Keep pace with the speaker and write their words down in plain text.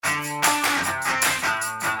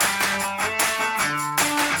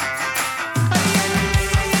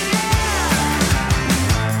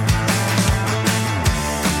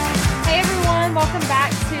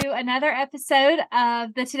another episode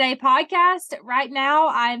of the Today podcast. Right now,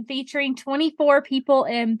 I'm featuring 24 people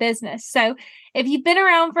in business. So if you've been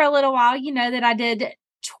around for a little while, you know that I did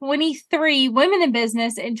 23 women in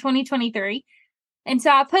business in 2023. And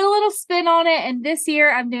so I put a little spin on it. And this year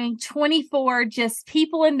I'm doing 24 just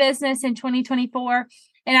people in business in 2024.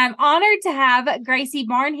 And I'm honored to have Gracie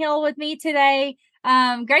Barnhill with me today.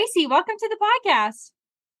 Gracie, welcome to the podcast.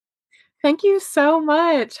 Thank you so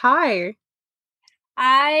much. Hi.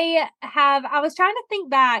 I was trying to think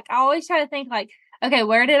back. I always try to think like, okay,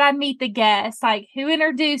 where did I meet the guests? Like who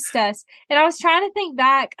introduced us? And I was trying to think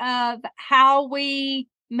back of how we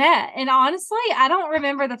met. And honestly, I don't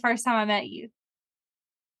remember the first time I met you.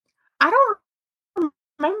 I don't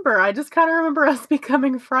remember. I just kind of remember us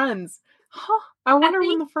becoming friends. I wonder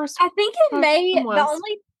when the first I think it may, was.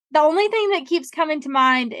 the only thing that keeps coming to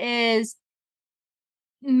mind is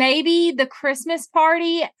maybe the Christmas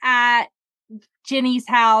party at Jenny's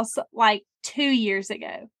house like 2 years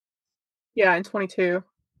ago. Yeah, in 22.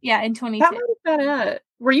 Yeah, in 22. That might have been it.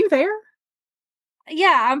 Were you there?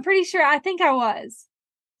 Yeah, I'm pretty sure. I think I was.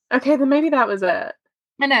 Okay, then maybe that was it.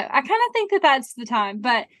 I know. I kind of think that that's the time,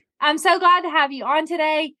 but I'm so glad to have you on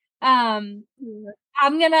today. I'm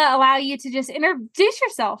going to allow you to just introduce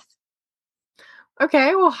yourself.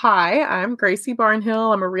 Okay, well, hi. I'm Gracie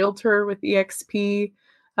Barnhill. I'm a realtor with eXp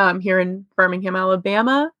here in Birmingham,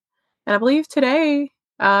 Alabama. And I believe today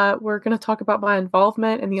we're going to talk about my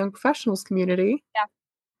involvement in the young professionals community. Yeah,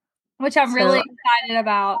 which I'm really excited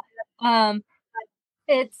about.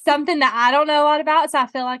 It's something that I don't know a lot about, so I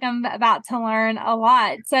feel like I'm about to learn a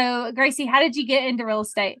lot. So, Gracie, how did you get into real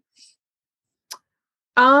estate?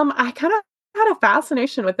 I kind of had a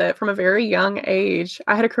fascination with it from a very young age.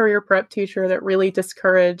 I had a career prep teacher that really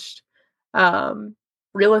discouraged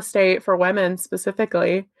real estate for women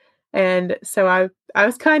specifically. And so I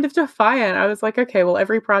was kind of defiant. I was like, okay, well,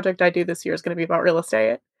 every project I do this year is going to be about real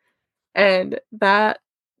estate. And that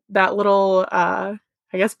little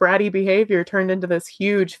I guess bratty behavior turned into this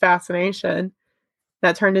huge fascination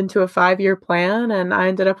that turned into a 5-year plan. And I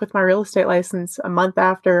ended up with my real estate license a month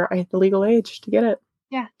after I hit the legal age to get it.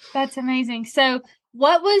 Yeah, that's amazing. So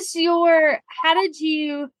how did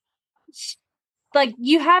you, like,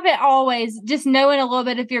 you haven't always, just knowing a little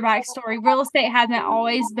bit of your backstory, real estate hasn't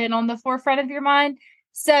always been on the forefront of your mind.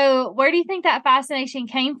 So where do you think that fascination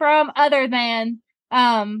came from other than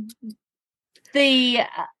I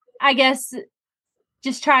guess,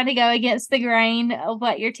 just trying to go against the grain of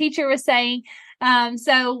what your teacher was saying?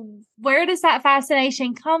 So where does that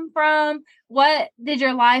fascination come from? What did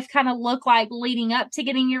your life kind of look like leading up to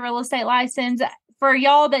getting your real estate license? For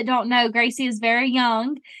y'all that don't know, Gracie is very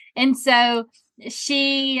young. And so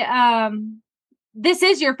she, this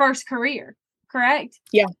is your first career, correct?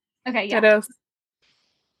 Yeah. Okay. Yeah. It is.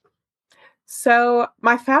 So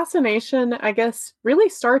my fascination, I guess, really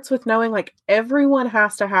starts with knowing like everyone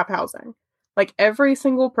has to have housing. Like every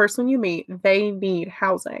single person you meet, they need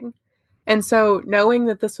housing. And so knowing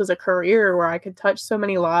that this was a career where I could touch so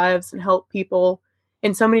many lives and help people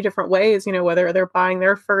in so many different ways, you know, whether they're buying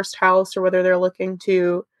their first house or whether they're looking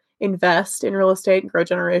to invest in real estate and grow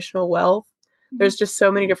generational wealth, there's just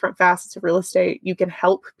so many different facets of real estate. You can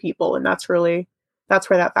help people. And that's where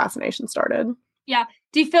that fascination started. Yeah.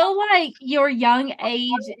 Do you feel like your young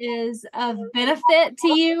age is of benefit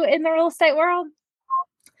to you in the real estate world?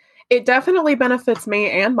 It definitely benefits me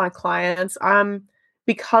and my clients.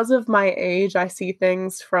 Because of my age, I see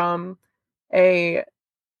things from a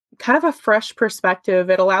kind of a fresh perspective.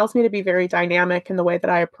 It allows me to be very dynamic in the way that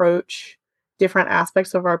I approach different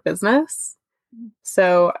aspects of our business.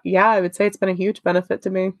 So, yeah, I would say it's been a huge benefit to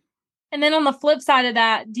me. And then on the flip side of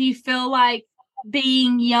that, do you feel like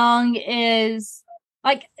being young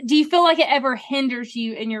do you feel like it ever hinders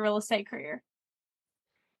you in your real estate career?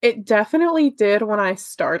 It definitely did when I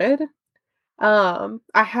started. I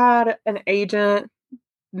had an agent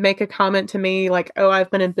make a comment to me like, "Oh, I've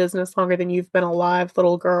been in business longer than you've been alive,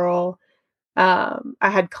 little girl." I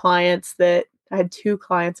had two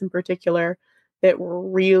clients in particular that were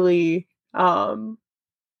really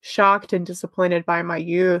shocked and disappointed by my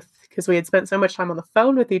youth because we had spent so much time on the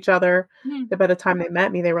phone with each other that by the time they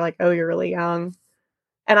met me, they were like, "Oh, you're really young."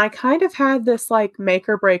 And I kind of had this like make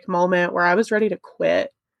or break moment where I was ready to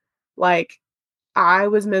quit. Like I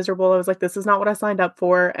was miserable. I was like, this is not what I signed up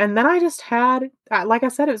for. And then I just like I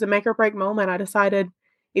said, it was a make or break moment. I decided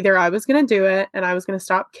either I was going to do it and I was going to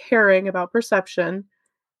stop caring about perception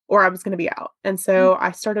or I was going to be out. And so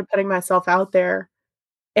I started putting myself out there.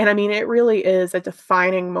 And I mean, it really is a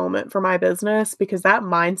defining moment for my business because that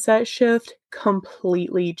mindset shift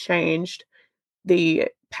completely changed the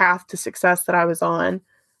path to success that I was on.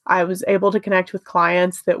 I was able to connect with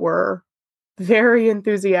clients that were very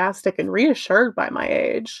enthusiastic and reassured by my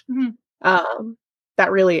age.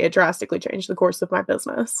 That really, it drastically changed the course of my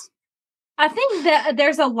business. I think that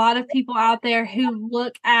there's a lot of people out there who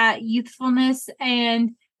look at youthfulness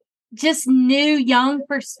and just new, young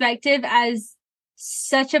perspective as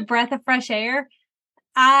such a breath of fresh air.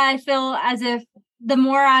 I feel as if the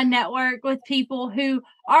more I network with people who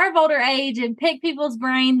are of older age and pick people's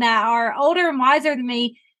brain that are older and wiser than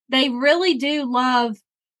me, they really do love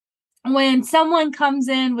when someone comes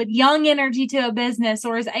in with young energy to a business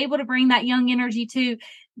or is able to bring that young energy to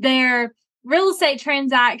their real estate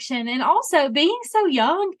transaction. And also being so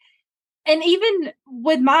young, and even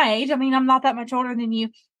with my age, I mean, I'm not that much older than you,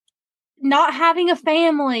 not having a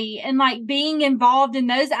family and like being involved in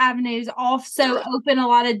those avenues also open a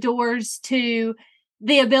lot of doors to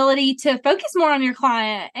the ability to focus more on your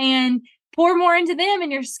client and pour more into them, and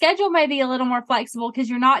your schedule may be a little more flexible because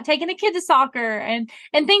you're not taking a kid to soccer and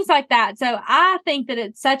things like that. So I think that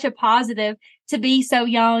it's such a positive to be so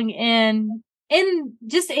young in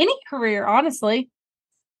just any career, honestly.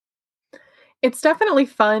 It's definitely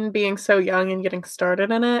fun being so young and getting started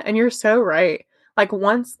in it. And you're so right. Like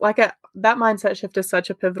that mindset shift is such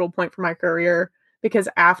a pivotal point for my career, because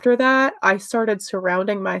after that, I started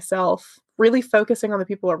surrounding myself, really focusing on the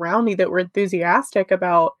people around me that were enthusiastic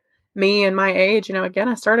about me and my age. Again,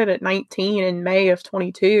 I started at 19 in May of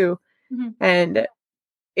 22, and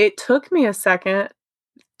it took me a second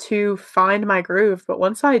to find my groove. But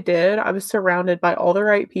once I did, I was surrounded by all the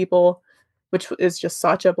right people, which is just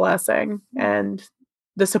such a blessing. And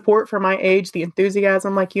the support for my age, the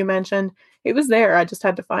enthusiasm, like you mentioned, it was there. I just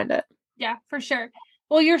had to find it. Yeah, for sure.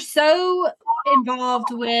 Well, you're so involved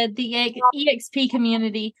with the EXP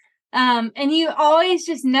community. And you always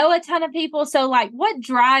just know a ton of people. So like, what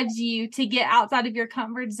drives you to get outside of your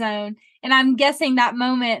comfort zone? And I'm guessing that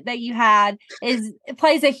moment that you had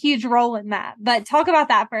plays a huge role in that, but talk about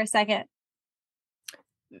that for a second.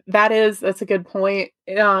 That's a good point.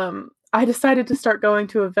 I decided to start going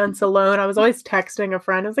to events alone. I was always texting a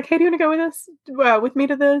friend. I was like, hey, do you want to go with me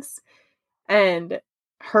to this? And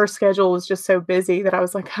her schedule was just so busy that I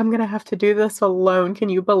was like, I'm going to have to do this alone. Can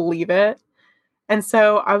you believe it? And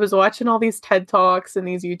so I was watching all these TED Talks and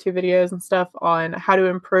these YouTube videos and stuff on how to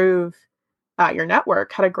improve your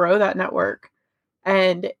network, how to grow that network.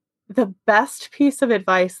 And the best piece of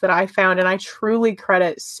advice that I found, and I truly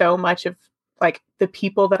credit so much of like the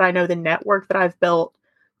people that I know, the network that I've built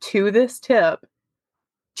to this tip,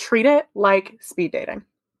 treat it like speed dating.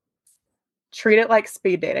 Treat it like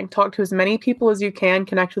speed dating. Talk to as many people as you can,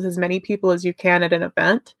 connect with as many people as you can at an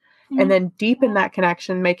event, and then deepen that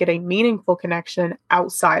connection, make it a meaningful connection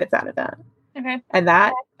outside of that event. Okay. And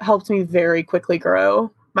that helped me very quickly grow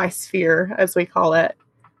my sphere, as we call it.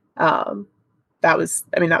 That was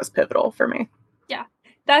pivotal for me. Yeah,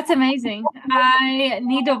 that's amazing. I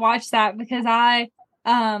need to watch that because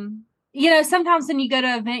sometimes when you go to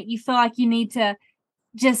an event, you feel like you need to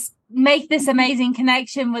just make this amazing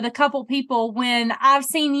connection with a couple people, when I've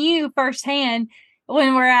seen you firsthand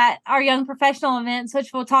when we're at our young professional events,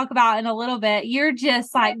 which we'll talk about in a little bit. You're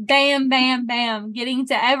just like bam, bam, bam, getting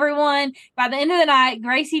to everyone. By the end of the night,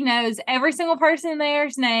 Gracie knows every single person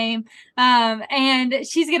there's name. And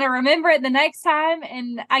she's going to remember it the next time.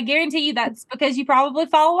 And I guarantee you that's because you probably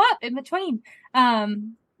follow up in between.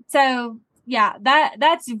 So yeah,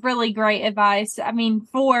 that's really great advice. I mean,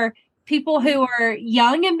 for people who are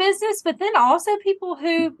young in business, but then also people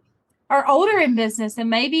who are older in business and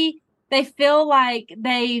maybe they feel like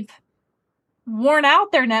they've worn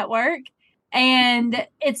out their network and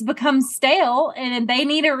it's become stale and they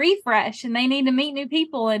need a refresh and they need to meet new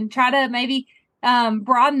people and try to maybe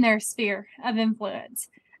broaden their sphere of influence.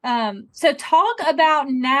 So talk about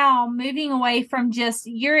now moving away from just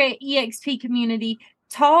your EXP community.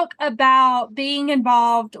 Talk about being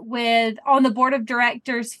involved on the board of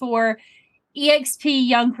directors for EXP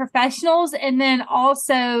Young Professionals, and then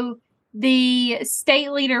also the state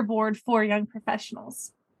leaderboard for young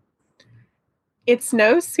professionals. It's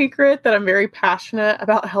no secret that I'm very passionate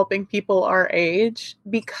about helping people our age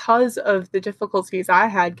because of the difficulties I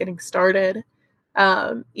had getting started.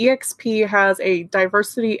 EXP has a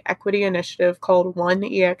diversity equity initiative called One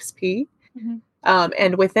EXP.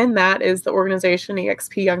 And within that is the organization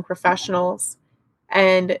EXP Young Professionals.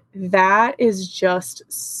 And that is just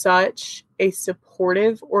such a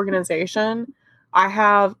supportive organization. I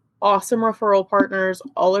have awesome referral partners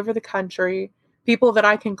all over the country, people that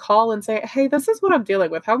I can call and say, hey, this is what I'm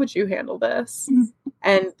dealing with. How would you handle this?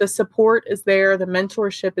 And the support is there. The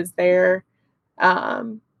mentorship is there.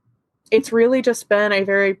 It's really just been a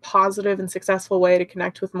very positive and successful way to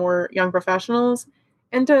connect with more young professionals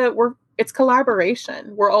it's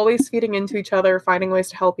collaboration. We're always feeding into each other, finding ways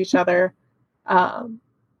to help each other.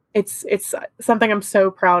 It's something I'm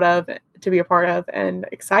so proud of to be a part of and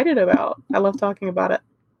excited about. I love talking about it.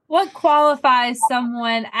 What qualifies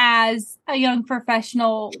someone as a young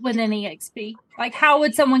professional within EXP? Like, how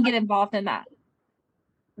would someone get involved in that?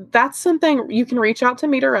 That's something you can reach out to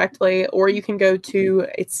me directly, or you can go to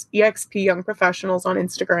it's EXP Young Professionals on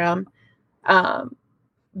Instagram.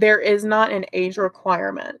 There is not an age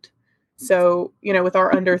requirement. So, with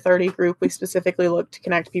our under 30 group, we specifically look to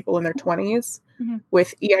connect people in their 20s. Mm-hmm.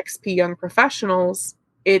 With EXP Young Professionals,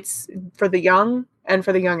 it's for the young and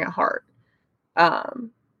for the young at heart.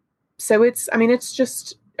 So it's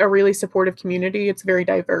just a really supportive community. It's a very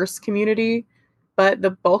diverse community, but the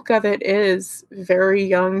bulk of it is very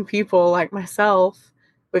young people like myself.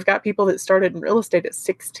 We've got people that started in real estate at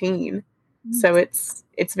 16. Mm-hmm. So it's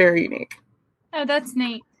very unique. Oh, that's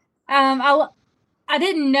neat. I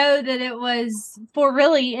didn't know that it was for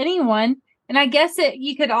really anyone. And I guess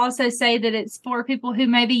you could also say that it's for people who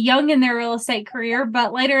may be young in their real estate career,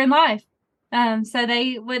 but later in life. So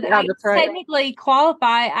they would technically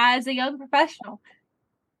qualify as a young professional.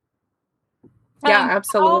 Yeah,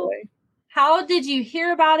 absolutely. How did you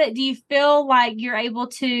hear about it? Do you feel like you're able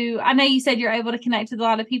to, I know you said you're able to connect with a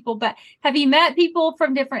lot of people, but have you met people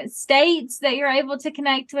from different states that you're able to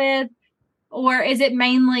connect with? Or is it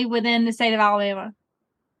mainly within the state of Alabama?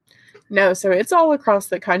 No, so it's all across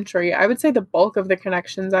the country. I would say the bulk of the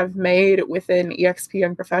connections I've made within EXP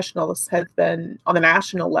Young Professionals have been on the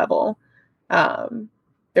national level.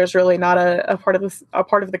 There's really not a part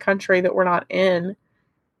of the country that we're not in.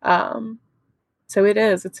 So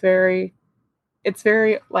it's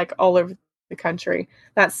very like all over the country.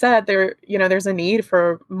 That said, there's a need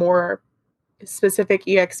for more specific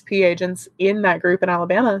EXP agents in that group in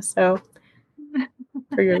Alabama. So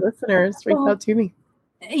for your listeners, reach out to me.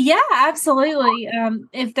 Yeah, absolutely.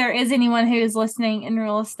 If there is anyone who is listening in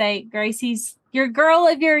real estate, Gracie's your girl.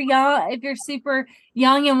 If you're super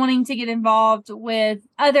young and wanting to get involved with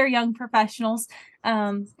other young professionals,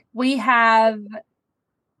 we are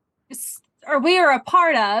a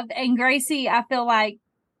part of, and Gracie, I feel like,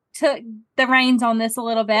 took the reins on this a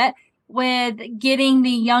little bit with getting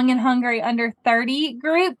the Young and Hungry under 30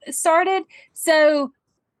 group started. So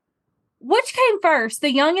which came first,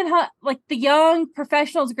 the the young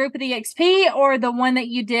professionals group of the EXP, or the one that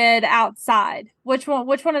you did outside? Which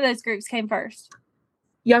one of those groups came first?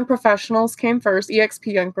 Young professionals came first.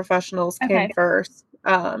 EXP Young Professionals came first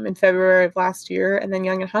in February of last year, and then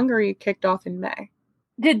Young and Hungry kicked off in May.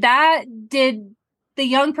 Did the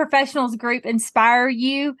Young Professionals group inspire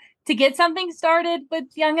you to get something started with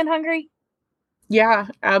Young and Hungry? Yeah,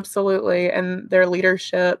 absolutely. And their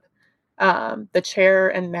leadership, the chair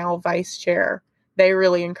and now vice chair, they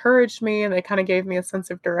really encouraged me, and they kind of gave me a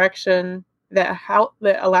sense of direction that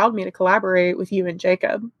allowed me to collaborate with you and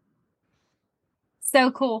Jacob.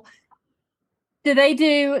 So cool. Do they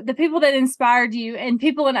do, the people that inspired you and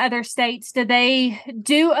people in other states, do they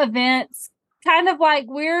do events kind of like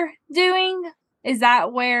we're doing? Is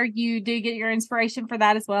that where you do get your inspiration for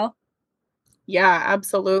that as well? Yeah,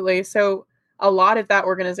 absolutely. So a lot of that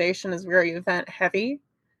organization is very event heavy.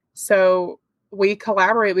 So we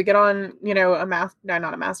collaborate, we get on,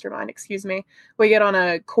 not a mastermind, excuse me. We get on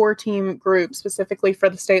a core team group specifically for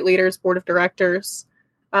the state leaders, board of directors.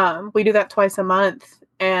 We do that twice a month,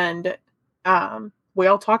 and we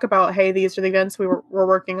all talk about, hey, these are the events we're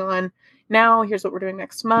working on now. Here's what we're doing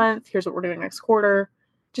next month. Here's what we're doing next quarter,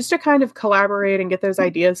 just to kind of collaborate and get those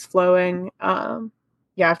ideas flowing.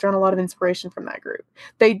 I've drawn a lot of inspiration from that group.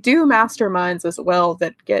 They do masterminds as well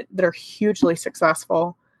that are hugely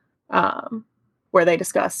successful, where they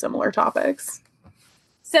discuss similar topics.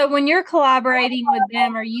 So when you're collaborating with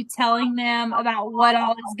them, are you telling them about what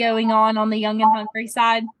all is going on the Young and Hungry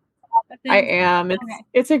side? I am.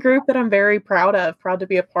 It's a group that I'm very proud to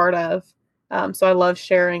be a part of. So I love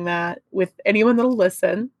sharing that with anyone that'll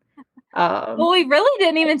listen. Well, we really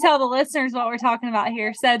didn't even tell the listeners what we're talking about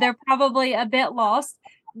here, so they're probably a bit lost.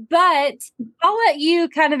 But I'll let you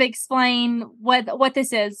kind of explain what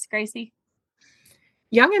this is, Gracie.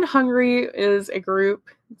 Young and Hungry is a group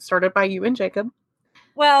started by you and Jacob.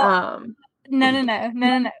 Well,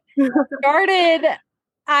 no. Started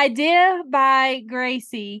idea by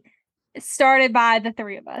Gracie, started by the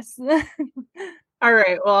three of us. All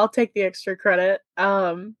right. Well, I'll take the extra credit.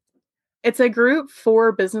 It's a group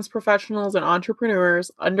for business professionals and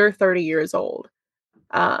entrepreneurs under 30 years old.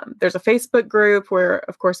 There's a Facebook group where,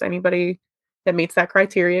 of course, anybody that meets that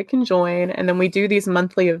criteria can join. And then we do these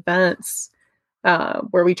monthly events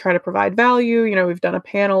where we try to provide value. We've done a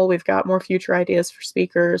panel. We've got more future ideas for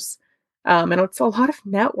speakers. And it's a lot of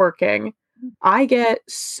networking. I get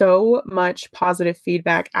so much positive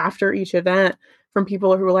feedback after each event from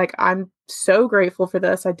people who are like, I'm so grateful for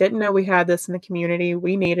this. I didn't know we had this in the community.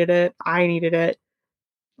 We needed it. I needed it.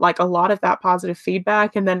 Like a lot of that positive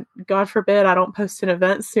feedback. And then, God forbid, I don't post an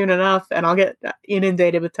event soon enough and I'll get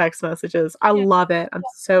inundated with text messages. I Yeah. love it. I'm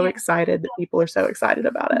so Yeah. excited that people are so excited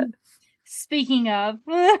about it. Speaking of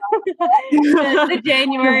the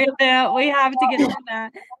January event, we have to get on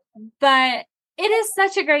that. But it is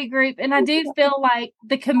such a great group. And I do feel like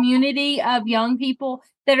the community of young people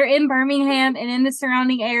that are in Birmingham and in the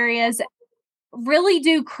surrounding areas really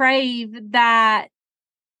do crave that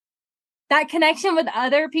connection with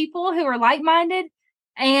other people who are like-minded.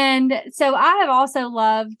 And so I have also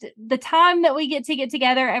loved the time that we get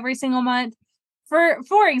together every single month.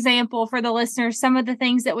 For example, for the listeners, some of the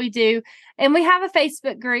things that we do, and we have a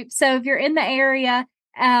Facebook group. So if you're in the area,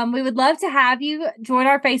 we would love to have you join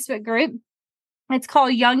our Facebook group. It's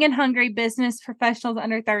called Young and Hungry Business Professionals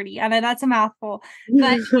Under 30. I know that's a mouthful,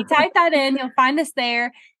 but if you type that in, you'll find us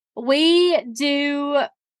there. We do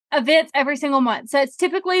events every single month. So it's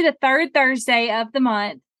typically the third Thursday of the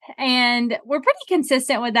month. And we're pretty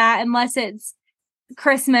consistent with that unless it's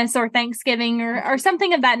Christmas or Thanksgiving or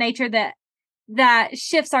something of that nature that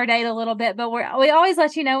shifts our date a little bit. But we always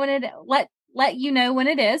let you know when let you know when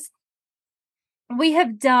it is. We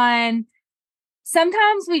have done.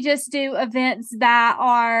 Sometimes we just do events that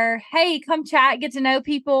are, hey, come chat, get to know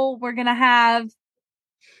people. We're going to have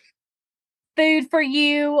food for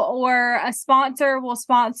you, or a sponsor will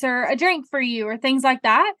sponsor a drink for you, or things like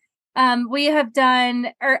that. We have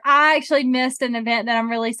done, or I actually missed an event that I'm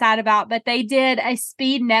really sad about, but they did a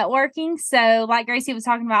speed networking. So like Gracie was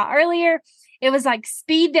talking about earlier, it was like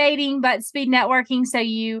speed dating, but speed networking. So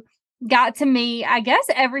you got to meet, I guess,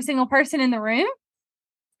 every single person in the room.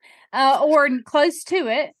 Or close to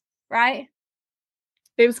it, right?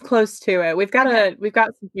 It was close to it. We've got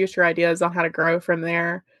some future ideas on how to grow from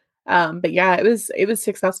there. But yeah, it was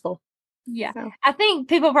successful. Yeah. So. I think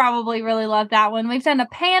people probably really love that one. We've done a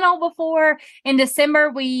panel before. In December,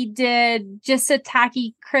 we did just a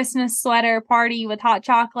tacky Christmas sweater party with hot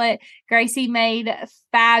chocolate. Gracie made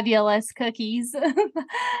fabulous cookies.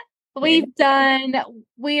 We're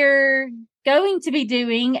going to be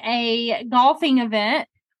doing a golfing event,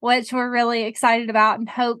 which we're really excited about, and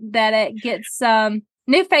hope that it gets some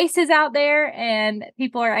new faces out there and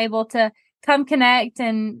people are able to come connect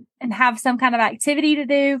and have some kind of activity to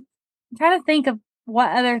do. I'm trying to think of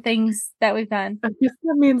what other things that we've done. I guess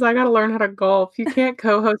that means I gotta learn how to golf. You can't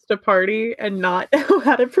co-host a party and not know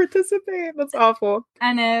how to participate. That's awful.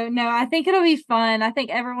 I know. No, I think it'll be fun. I think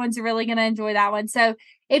everyone's really going to enjoy that one. So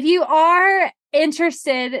if you are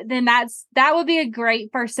interested, then that would be a great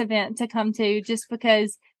first event to come to, just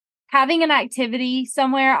because having an activity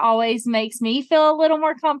somewhere always makes me feel a little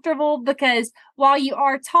more comfortable, because while you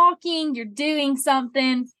are talking, you're doing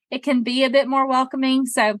something, it can be a bit more welcoming.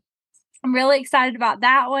 So I'm really excited about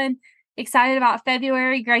that one. Excited about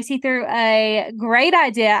February. Gracie threw a great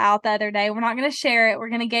idea out the other day. We're not going to share it. We're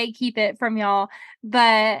going to gatekeep it from y'all.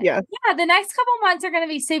 But yeah, the next couple months are going to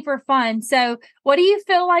be super fun. So what do you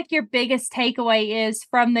feel like your biggest takeaway is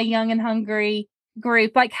from the Young and Hungry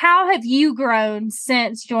group? Like, how have you grown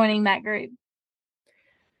since joining that group?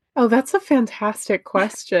 Oh, that's a fantastic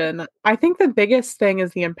question. I think the biggest thing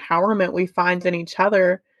is the empowerment we find in each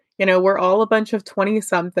other. You know, we're all a bunch of 20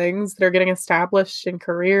 somethings that are getting established in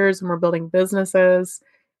careers and we're building businesses.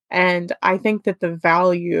 And I think that the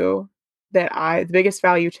biggest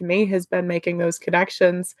value to me has been making those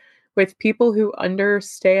connections with people who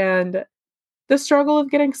understand the struggle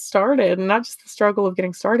of getting started, and not just the struggle of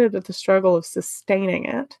getting started, but the struggle of sustaining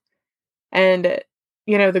it. And,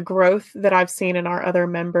 you know, the growth that I've seen in our other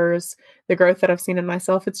members, the growth that I've seen in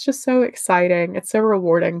myself, it's just so exciting. It's so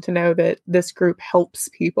rewarding to know that this group helps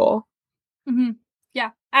people. Mm-hmm.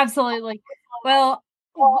 Yeah, absolutely. Well,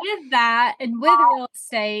 with that and with real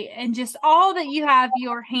estate and just all that you have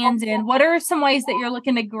your hands in, what are some ways that you're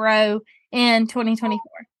looking to grow in 2024?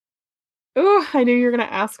 Oh, I knew you were going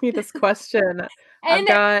to ask me this question. I've And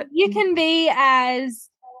got you can be as,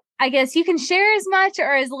 I guess you can share as much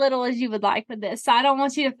or as little as you would like with this. So I don't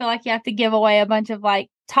want you to feel like you have to give away a bunch of like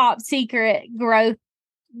top secret growth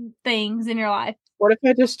things in your life. What if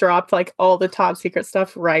I just dropped like all the top secret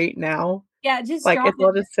stuff right now? Yeah, just Like drop it's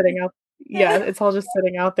all it. just sitting out. Yeah, it's all just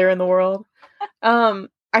sitting out there in the world. I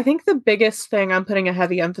think the biggest thing I'm putting a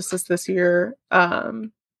heavy emphasis this year,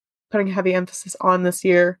 putting a heavy emphasis on this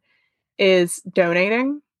year is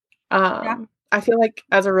donating. Yeah. I feel like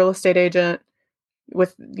as a real estate agent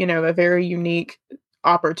with, you know, a very unique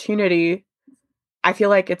opportunity, I feel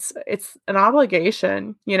like it's an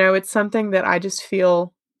obligation, it's something that I just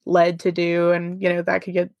feel led to do. And,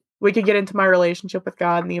 we could get into my relationship with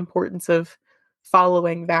God and the importance of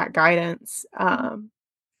following that guidance.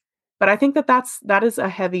 But I think that is a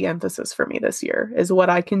heavy emphasis for me this year, is what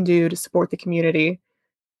I can do to support the community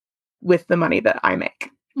with the money that I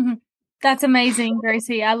make. Mm-hmm. That's amazing,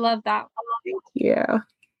 Gracie. I love that. Yeah.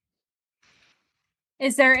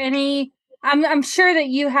 Is there any, I'm sure that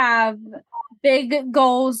you have big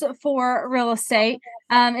goals for real estate.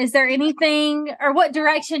 Is there anything, or what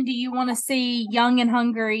direction do you want to see Young and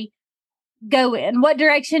Hungry go in? What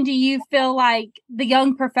direction do you feel like the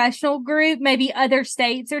young professional group, maybe other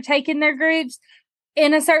states are taking their groups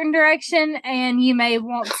in a certain direction, and you may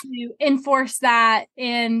want to enforce that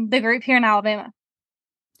in the group here in Alabama?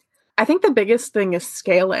 I think the biggest thing is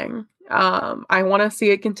scaling. I want to see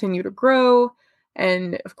it continue to grow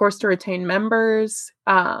and, of course, to retain members.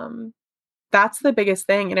 That's the biggest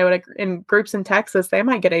thing. In groups in Texas, they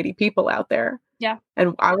might get 80 people out there. Yeah.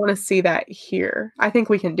 And I want to see that here. I think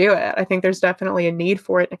we can do it. I think there's definitely a need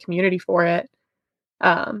for it and a community for it.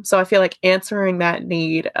 So I feel like answering that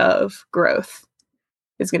need of growth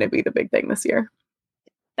is going to be the big thing this year.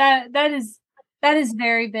 That is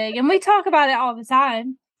very big. And we talk about it all the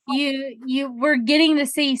time. We're getting to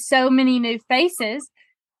see so many new faces.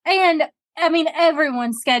 And I mean,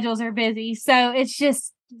 everyone's schedules are busy. So it's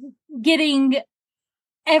just getting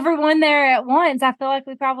everyone there at once. I feel like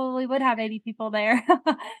we probably would have 80 people there.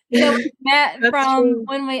 So we met from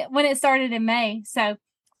true. when it started in May. So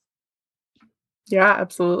yeah,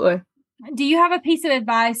 absolutely. Do you have a piece of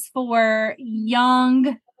advice for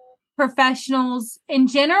young professionals in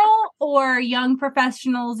general, or young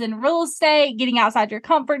professionals in real estate, getting outside your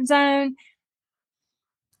comfort zone?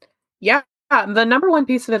 Yeah. The number one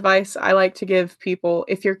piece of advice I like to give people,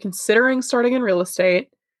 if you're considering starting in real estate,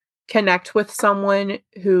 connect with someone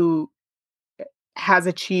who has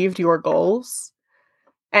achieved your goals.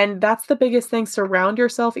 And that's the biggest thing. Surround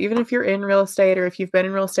yourself, even if you're in real estate or if you've been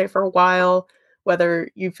in real estate for a while, whether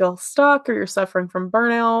you feel stuck or you're suffering from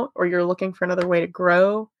burnout or you're looking for another way to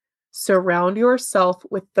grow, surround yourself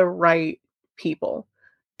with the right people.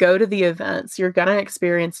 Go to the events. You're going to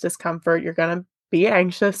experience discomfort. You're going to be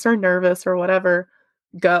anxious or nervous or whatever.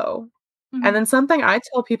 Go. Mm-hmm. And then something I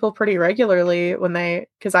tell people pretty regularly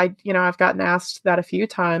because I've gotten asked that a few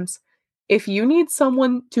times. If you need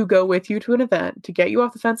someone to go with you to an event to get you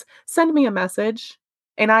off the fence, send me a message.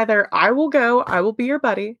 And either I will go, I will be your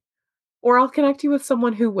buddy, or I'll connect you with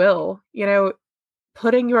someone who will.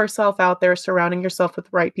 Putting yourself out there, surrounding yourself with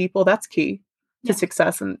the right people, that's key to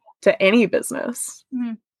success and to any business.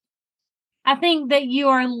 Mm-hmm. I think that you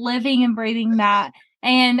are living and breathing that,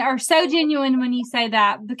 and are so genuine when you say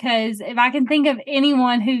that, because if I can think of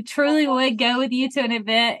anyone who truly would go with you to an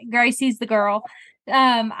event, Gracie's the girl.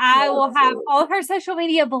 I will have all of her social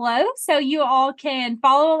media below, so you all can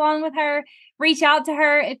follow along with her, reach out to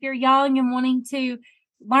her if you're young and wanting to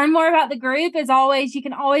learn more about the group. As always, you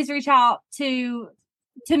can always reach out to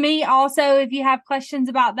me also if you have questions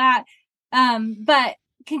about that. But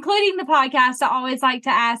concluding the podcast, I always like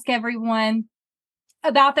to ask everyone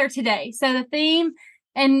about their today. So the theme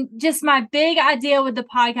and just my big idea with the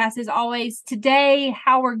podcast is always today,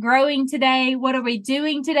 how we're growing today, what are we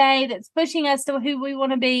doing today that's pushing us to who we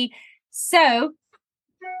want to be. So,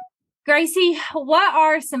 Gracie, what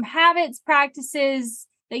are some habits, practices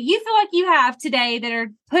that you feel like you have today that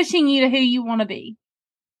are pushing you to who you want to be?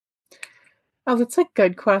 Oh, that's a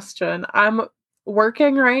good question. I'm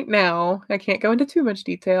working right now. I can't go into too much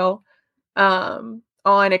detail on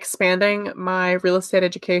expanding my real estate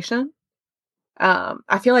education.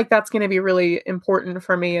 I feel like that's going to be really important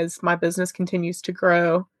for me as my business continues to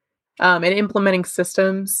grow, and implementing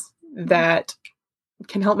systems that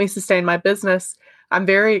can help me sustain my business. I'm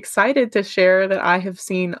very excited to share that I have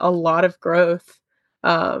seen a lot of growth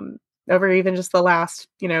over even just the last,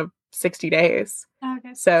 60 days.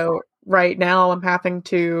 Okay. So right now I'm having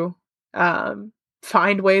to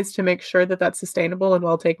find ways to make sure that that's sustainable and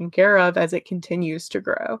well taken care of as it continues to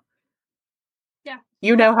grow. Yeah.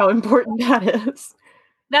 You know how important that is.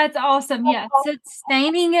 That's awesome. Yeah.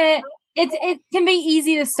 Sustaining it. It can be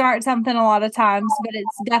easy to start something a lot of times, but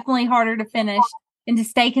it's definitely harder to finish and to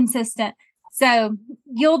stay consistent. So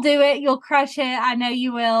you'll do it. You'll crush it. I know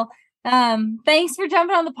you will. Thanks for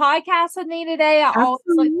jumping on the podcast with me today. I always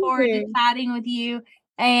look forward to chatting with you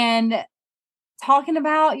and talking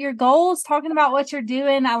about your goals, talking about what you're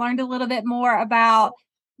doing. I learned a little bit more about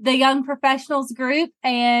the Young Professionals group,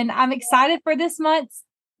 and I'm excited for this month's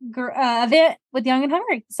event with Young and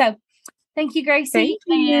Hungry. So thank you, Gracie. Thank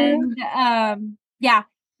you. And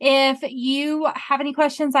If you have any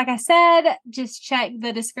questions, like I said, just check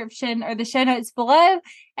the description or the show notes below,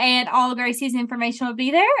 and all Gracie's information will be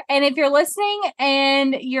there. And if you're listening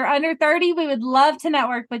and you're under 30, we would love to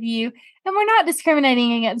network with you. And we're not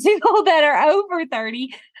discriminating against people that are over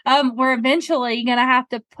 30. We're eventually going to have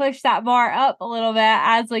to push that bar up a little bit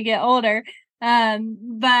as we get older.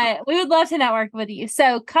 But we would love to network with you.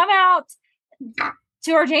 So come out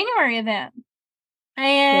to our January event.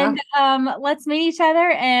 And let's meet each other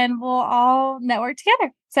and we'll all network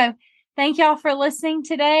together. So thank y'all for listening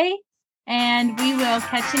today, and we will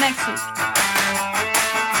catch you next week.